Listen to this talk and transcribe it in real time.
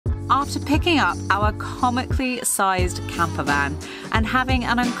After picking up our comically sized camper van and having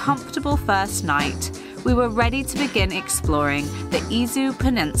an uncomfortable first night, we were ready to begin exploring the Izu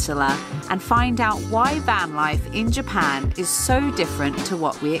Peninsula and find out why van life in Japan is so different to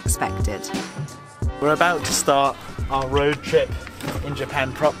what we expected. We're about to start our road trip in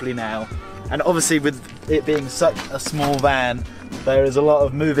Japan properly now, and obviously with it being such a small van, there is a lot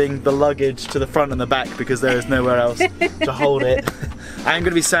of moving the luggage to the front and the back because there is nowhere else to hold it. I'm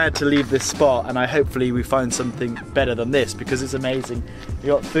going to be sad to leave this spot, and hopefully we find something better than this because it's amazing. You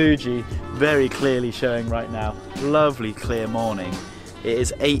got Fuji very clearly showing right now. Lovely clear morning. It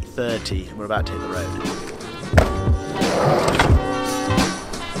is 8:30 and we're about to hit the road.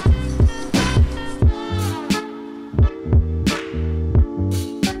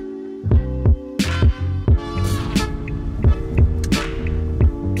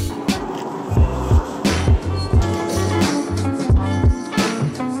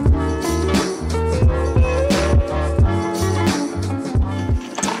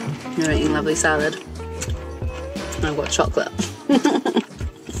 You're eating lovely salad. I've got chocolate.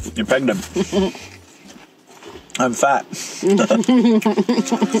 You're pregnant. I'm fat.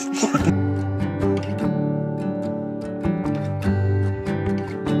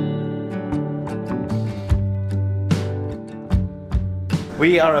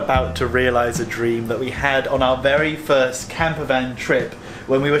 We are about to realise a dream that we had on our very first campervan trip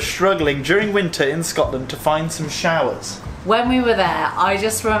when we were struggling during winter in Scotland to find some showers. When we were there, I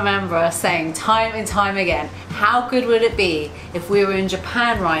just remember us saying time and time again, how good would it be if we were in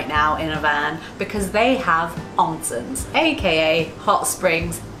Japan right now in a van, because they have onsens, aka hot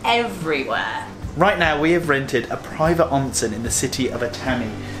springs, everywhere. Right now we have rented a private onsen in the city of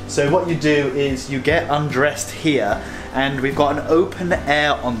Atami. So what you do is you get undressed here, and we've got an open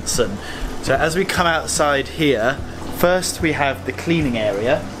air onsen. So as we come outside here, first we have the cleaning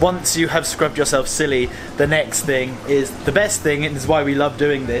area. Once you have scrubbed yourself silly, the next thing is the best thing, and this is why we love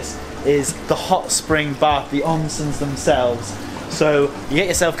doing this, is the hot spring bath, the onsens themselves. So you get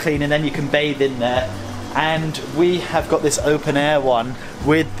yourself clean and then you can bathe in there. And we have got this open air one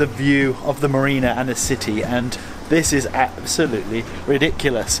with the view of the marina and the city, and this is absolutely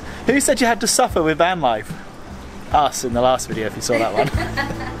ridiculous. Who said you had to suffer with van life? Us in the last video, if you saw that one.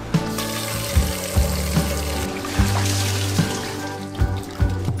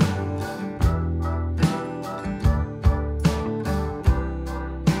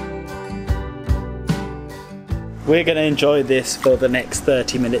 We're going to enjoy this for the next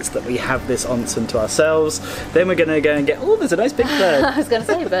 30 minutes that we have this onsen to ourselves. Then we're going to go and get... Oh, there's a nice big bird. I was going to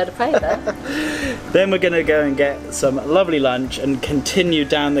say bird of prey there. Then we're going to go and get some lovely lunch and continue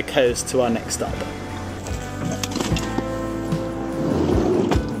down the coast to our next stop.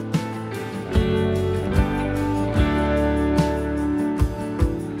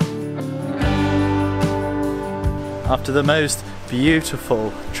 After the most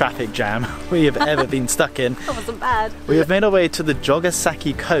beautiful traffic jam we have ever been stuck in. That wasn't bad. We have made our way to the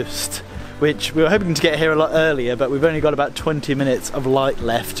Jogosaki coast, which we were hoping to get here a lot earlier, but we've only got about 20 minutes of light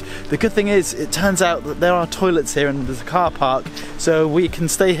left. The good thing is, it turns out that there are toilets here and there's a car park, so we can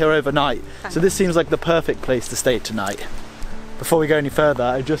stay here overnight. So this seems like the perfect place to stay tonight. Before we go any further,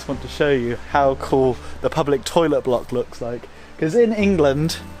 I just want to show you how cool the public toilet block looks like. Because in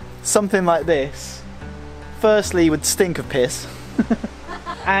England, something like this, firstly would stink of piss,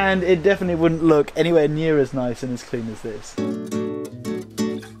 and it definitely wouldn't look anywhere near as nice and as clean as this.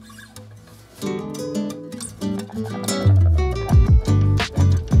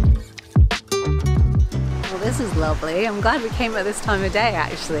 Well, this is lovely. I'm glad we came at this time of day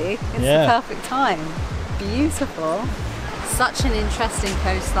actually. It's the perfect time. Beautiful. Such an interesting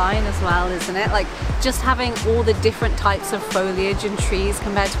coastline as well, isn't it? Like just having all the different types of foliage and trees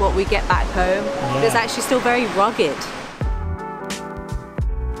compared to what we get back home. Yeah. It's actually still very rugged.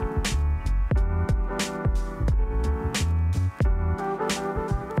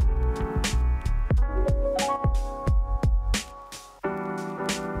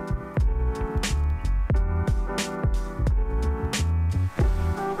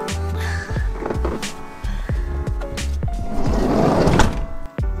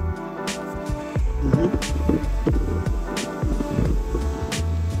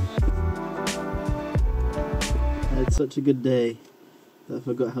 I had such a good day that I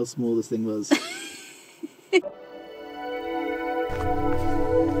forgot how small this thing was.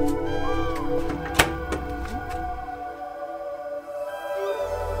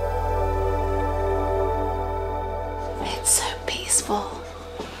 It's so peaceful.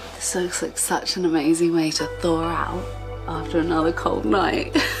 This looks like such an amazing way to thaw out after another cold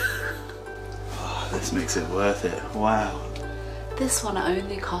night. Oh, this makes it worth it. Wow. This one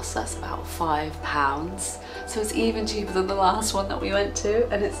only cost us about £5, so it's even cheaper than the last one that we went to,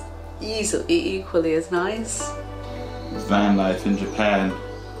 and it's equally as nice. Van life in Japan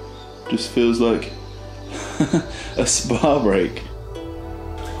just feels like a spa break.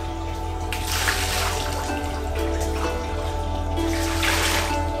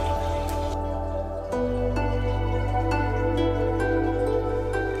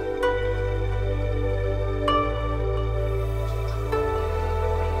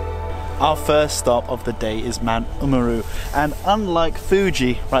 Our first stop of the day is Mount Omuro, and unlike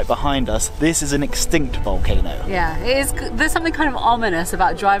Fuji right behind us, this is an extinct volcano. Yeah, it is. There's something kind of ominous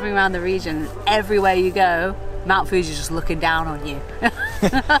about driving around the region. Everywhere you go, Mount Fuji's just looking down on you.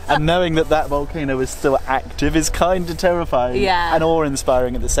 And knowing that that volcano is still active is kind of terrifying, and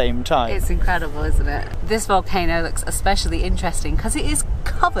awe-inspiring at the same time. It's incredible, isn't it? This volcano looks especially interesting because it is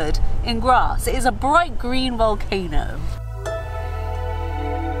covered in grass. It is a bright green volcano.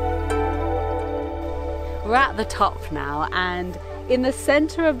 We're at the top now, and in the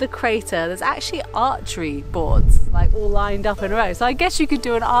center of the crater there's actually archery boards like all lined up in a row, so I guess you could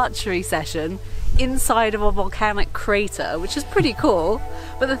do an archery session inside of a volcanic crater, which is pretty cool.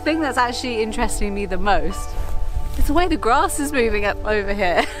 But the thing that's actually interesting me the most is the way the grass is moving up over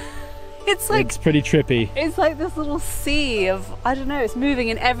here. It's pretty trippy. It's like this little sea of, I don't know, it's moving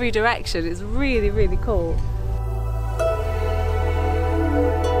in every direction. It's really, really cool.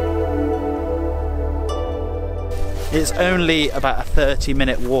 It's only about a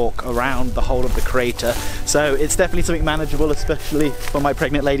 30-minute walk around the whole of the crater, so it's definitely something manageable, especially for my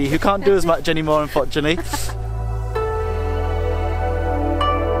pregnant lady who can't do as much anymore, unfortunately.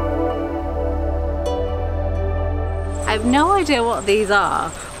 I have no idea what these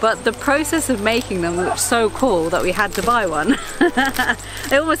are, but the process of making them looked so cool that we had to buy one.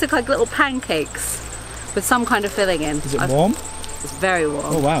 They almost look like little pancakes with some kind of filling in. Is it warm? It's very warm.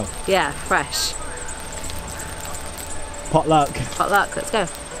 Oh wow. Yeah, fresh. Potluck. Potluck, let's go.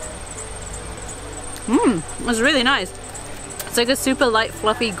 It was really nice. It's like a super light,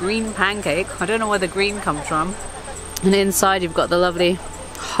 fluffy green pancake. I don't know where the green comes from. And inside you've got the lovely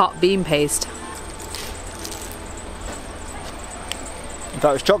hot bean paste. If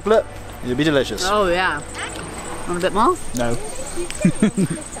that was chocolate, it'd be delicious. Oh yeah. Want a bit more? No.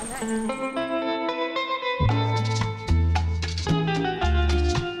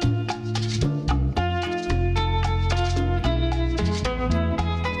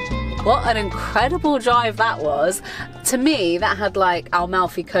 What an incredible drive that was. To me, that had like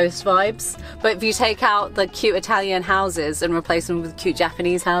Amalfi Coast vibes, but if you take out the cute Italian houses and replace them with cute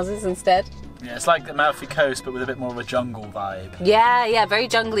Japanese houses instead. Yeah, it's like the Amalfi Coast, but with a bit more of a jungle vibe. Yeah, very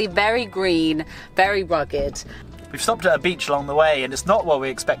jungly, very green, very rugged. We've stopped at a beach along the way, and it's not what we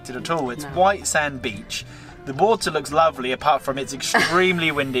expected at all. It's white sand beach. The water looks lovely, apart from it's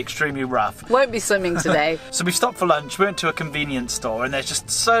extremely windy, extremely rough. Won't be swimming today. So we stopped for lunch, we went to a convenience store, and there's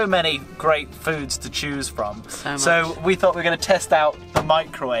just so many great foods to choose from. So we thought we were going to test out the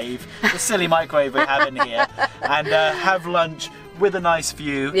microwave, the silly microwave we have in here, and have lunch with a nice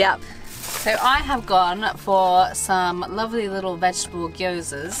view. Yep. So I have gone for some lovely little vegetable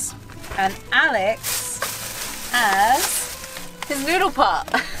gyozas, and Alex has his noodle pot.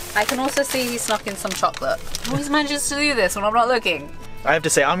 I can also see he snuck in some chocolate. He always manages to do this when I'm not looking. I have to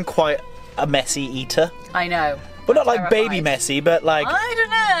say, I'm quite a messy eater. I know. Well, not like baby messy, but like... I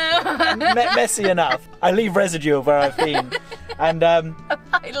don't know. Messy enough. I leave residue of where I've been. And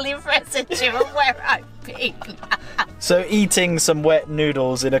I leave residue of where I've been. So eating some wet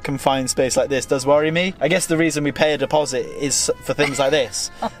noodles in a confined space like this does worry me. I guess the reason we pay a deposit is for things like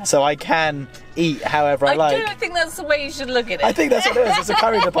this. So I can eat however I like. I don't think that's the way you should look at it. I think that's what it is. It's a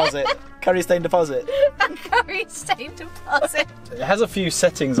curry deposit. Curry stain deposit. A curry stain deposit. It has a few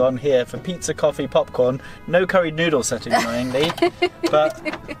settings on here for pizza, coffee, popcorn. No curried noodle setting, annoyingly. But,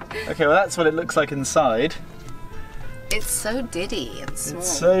 okay, well that's what it looks like inside. It's so diddy and small.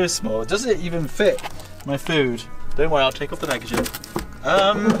 It's so small. Does it even fit my food? Don't worry, I'll take off the packaging.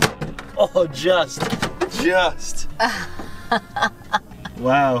 Oh, just.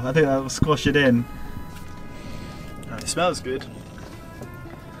 Wow, I think that will squash it in. Oh, it smells good.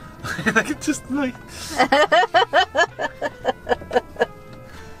 I could just like...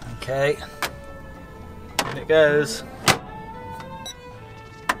 Okay. Here it goes.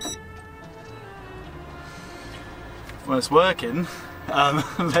 Well, it's working.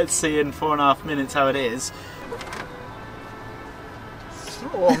 Let's see in 4.5 minutes how it is. It's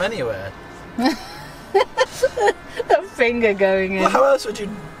not warm anywhere. A finger going in. Well, how else would you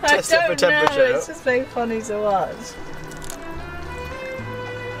test it for temperature? Know. It's just very funny to watch.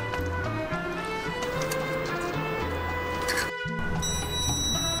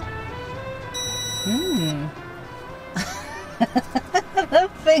 The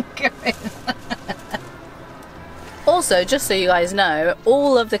fingering. Also, just so you guys know,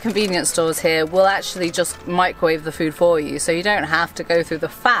 all of the convenience stores here will actually just microwave the food for you, so you don't have to go through the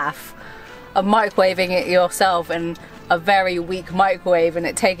faff of microwaving it yourself in a very weak microwave and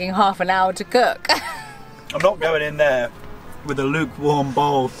it taking half an hour to cook. I'm not going in there with a lukewarm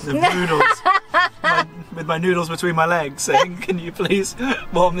bowl of noodles, with my noodles between my legs, saying, "Can you please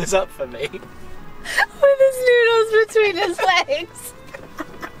warm this up for me?" With his noodles between his legs.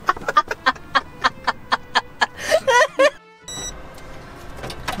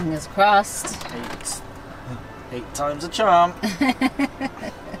 Fingers crossed. Eight times a charm. Okay,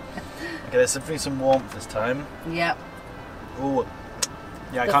 there's definitely some warmth this time. Yep. Oh,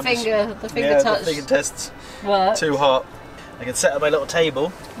 yeah, The finger touch. The finger tests What? too hot. I can set up my little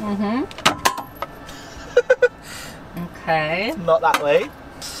table. Okay. Not that way.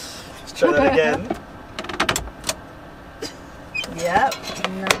 Let's try that again. Yep.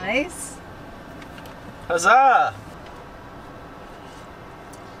 Nice. Huzzah!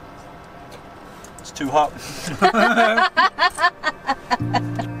 It's too hot.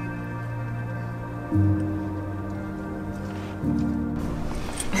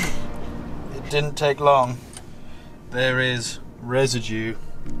 It didn't take long. There is residue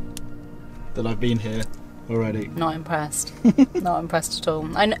that I've been here already. Not impressed. Not impressed at all.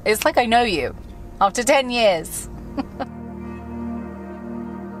 It's like I know you after 10 years.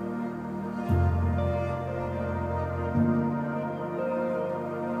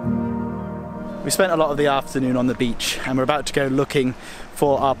 We spent a lot of the afternoon on the beach and we're about to go looking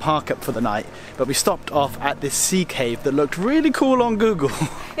for our park up for the night, but we stopped off at this sea cave that looked really cool on Google.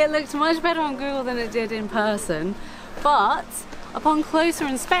 It looked much better on Google than it did in person, but upon closer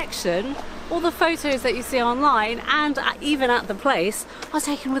inspection, all the photos that you see online and even at the place are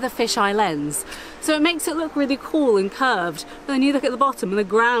taken with a fisheye lens. So it makes it look really cool and curved, but then you look at the bottom and the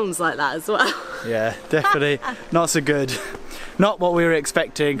ground's like that as well. Yeah, definitely not so good. Not what we were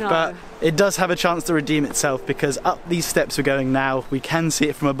expecting, No. but it does have a chance to redeem itself because up these steps we're going now, we can see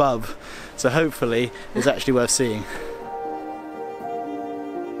it from above. So hopefully it's actually worth seeing.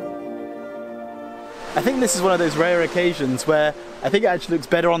 I think this is one of those rare occasions where I think it actually looks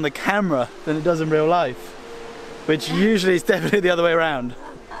better on the camera than it does in real life, which usually is definitely the other way around.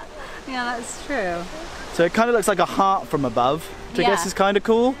 Yeah, that's true. So it kind of looks like a heart from above, which I guess is kind of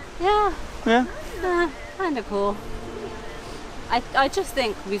cool. Yeah. Yeah. Kind of cool. I just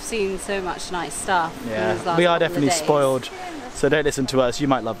think we've seen so much nice stuff. in these last We are couple of definitely days. spoiled, so don't listen to us, you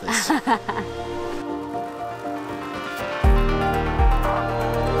might love this.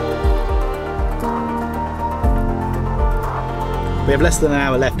 We have less than an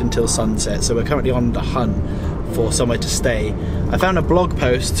hour left until sunset, so we're currently on the hunt for somewhere to stay. I found a blog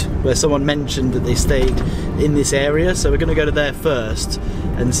post where someone mentioned that they stayed in this area, so we're going to go to there first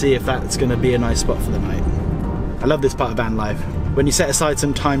and see if that's going to be a nice spot for the night. I love this part of van life. When you set aside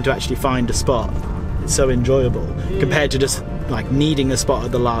some time to actually find a spot, it's so enjoyable compared to just like needing a spot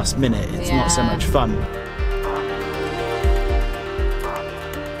at the last minute. It's not so much fun.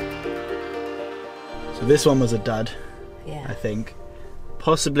 So this one was a dud, I think.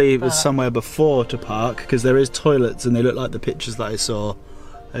 Possibly it was somewhere before to park because there is toilets and they look like the pictures that I saw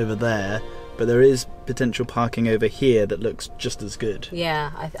over there, but there is potential parking over here that looks just as good.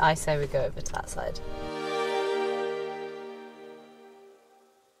 Yeah, I say we go over to that side.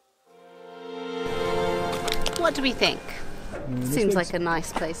 What do we think? Seems like a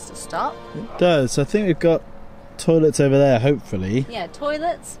nice place to stop. It does. I think we've got toilets over there, hopefully. Yeah,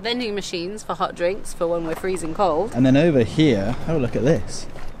 toilets, vending machines for hot drinks for when we're freezing cold. And then over here, have a look at this.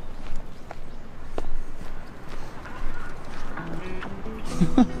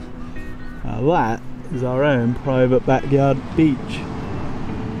 Now that is our own private backyard beach.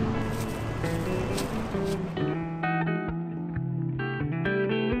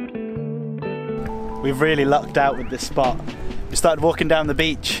 We've really lucked out with this spot. We started walking down the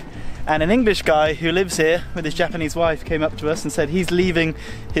beach and an English guy who lives here with his Japanese wife came up to us and said he's leaving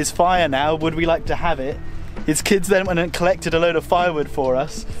his fire now, would we like to have it? His kids then went and collected a load of firewood for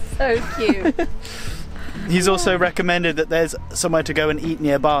us. So cute. He's also recommended that there's somewhere to go and eat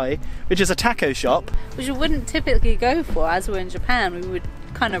nearby, which is a taco shop. Which we wouldn't typically go for as we're in Japan. We would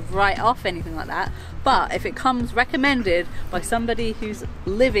kind of write off anything like that. But if it comes recommended by somebody who's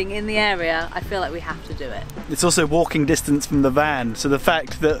living in the area, I feel like we have to do it. It's also walking distance from the van, so the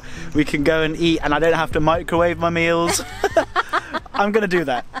fact that we can go and eat and I don't have to microwave my meals, I'm gonna do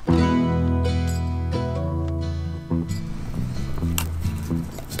that.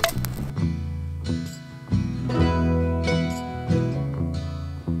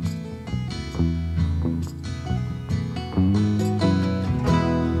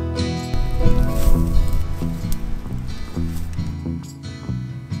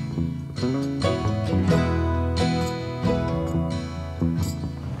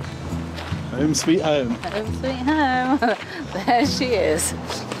 Home sweet home. Home sweet home. There she is.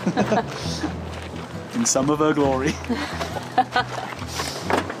 In some of her glory.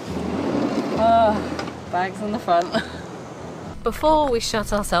 Bags in the front. Before we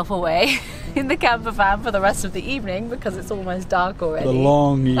shut ourselves away in the camper van for the rest of the evening, because it's almost dark already. The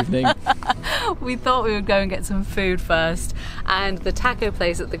long evening. We thought we would go and get some food first, and the taco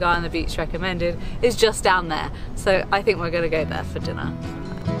place that the guy on the beach recommended is just down there. So I think we're going to go there for dinner.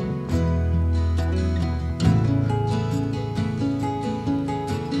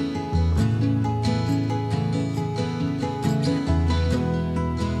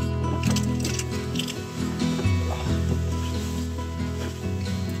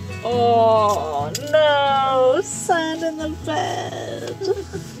 Oh no, sand in the bed.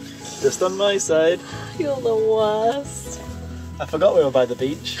 Just on my side. You're the worst. I forgot we were by the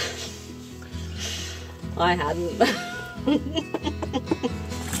beach. I hadn't.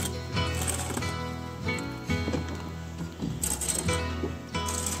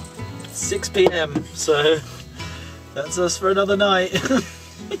 6 p.m. so that's us for another night.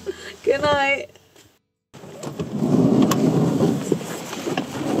 Good night.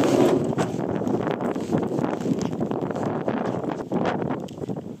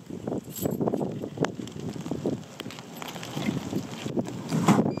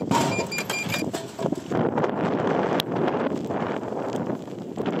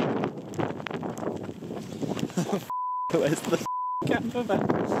 Where's the camper van?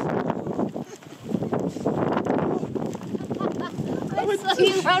 I saw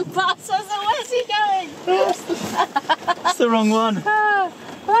you run past us, so where's he going? That's the wrong one.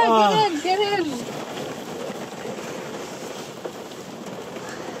 Right, get in.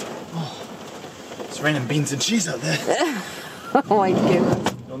 It's raining beans and cheese out there. Oh my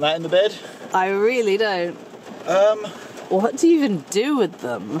goodness. You want that in the bed? I really don't. What do you even do with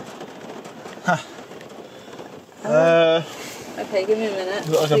them? Okay, give me a minute.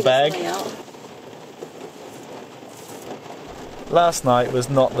 Look like a bag. Last night was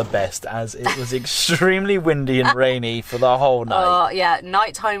not the best, as it was extremely windy and rainy for the whole night. Oh yeah,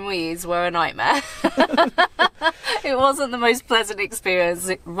 nighttime weeds were a nightmare. It wasn't the most pleasant experience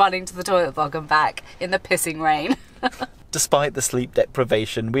running to the toilet block and back in the pissing rain. Despite the sleep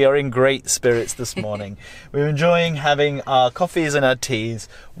deprivation, we are in great spirits this morning. We're enjoying having our coffees and our teas,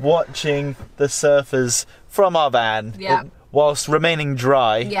 watching the surfers from our van, whilst remaining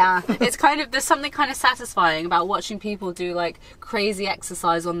dry. Yeah, it's there's something kind of satisfying about watching people do like crazy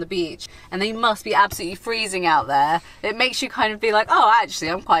exercise on the beach, and they must be absolutely freezing out there. It makes you kind of be like, oh,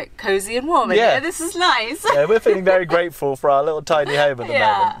 actually, I'm quite cozy and warm in here. This is nice. Yeah, we're feeling very grateful for our little tiny home at the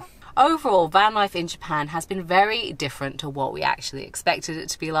moment. Overall, van life in Japan has been very different to what we actually expected it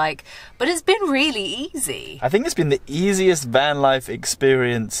to be like, but it's been really easy. I think it's been the easiest van life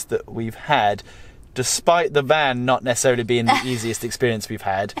experience that we've had, despite the van not necessarily being the easiest experience we've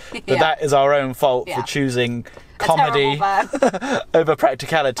had. But that is our own fault for choosing comedy over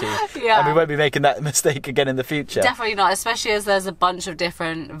practicality. And we won't be making that mistake again in the future. Definitely not, especially as there's a bunch of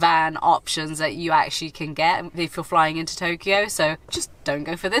different van options that you actually can get if you're flying into Tokyo. So just don't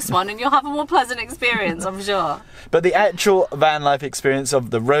go for this one and you'll have a more pleasant experience, I'm sure. But the actual van life experience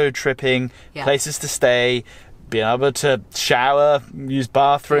of the road tripping, places to stay, being able to shower, use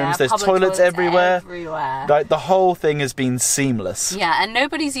bathrooms, there's toilets everywhere. Like, the whole thing has been seamless. Yeah, and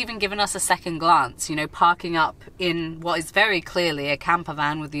nobody's even given us a second glance, you know, parking up in what is very clearly a camper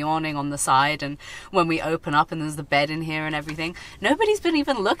van with the awning on the side, and when we open up and there's the bed in here and everything, nobody's been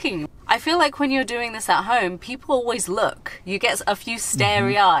even looking. I feel like when you're doing this at home, people always look. You get a few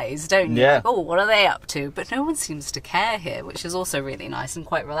starey eyes, don't you? Like, oh, what are they up to? But no one seems to care here, which is also really nice and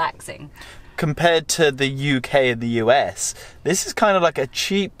quite relaxing. Compared to the UK and the US, this is kind of like a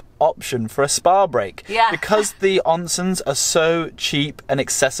cheap option for a spa break. Yeah. Because the onsens are so cheap and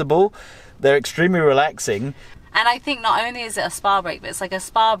accessible, they're extremely relaxing. And I think not only is it a spa break, but it's like a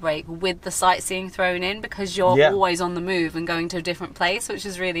spa break with the sightseeing thrown in, because you're always on the move and going to a different place, which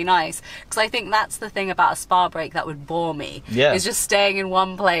is really nice. Because I think that's the thing about a spa break that would bore me, is just staying in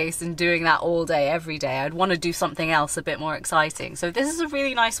one place and doing that all day, every day. I'd want to do something else a bit more exciting. So this is a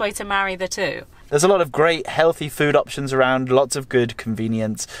really nice way to marry the two. There's a lot of great healthy food options around, lots of good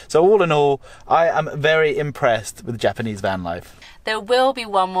convenience. So all in all, I am very impressed with Japanese van life. There will be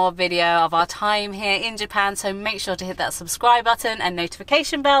one more video of our time here in Japan, so make sure to hit that subscribe button and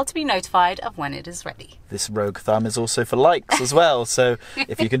notification bell to be notified of when it is ready. This rogue thumb is also for likes as well, so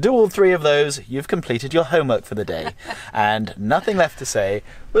if you can do all 3 of those, you've completed your homework for the day. And nothing left to say.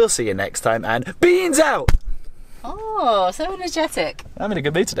 We'll see you next time, and beans out! Oh, so energetic. I'm in a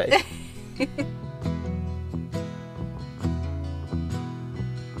good mood today.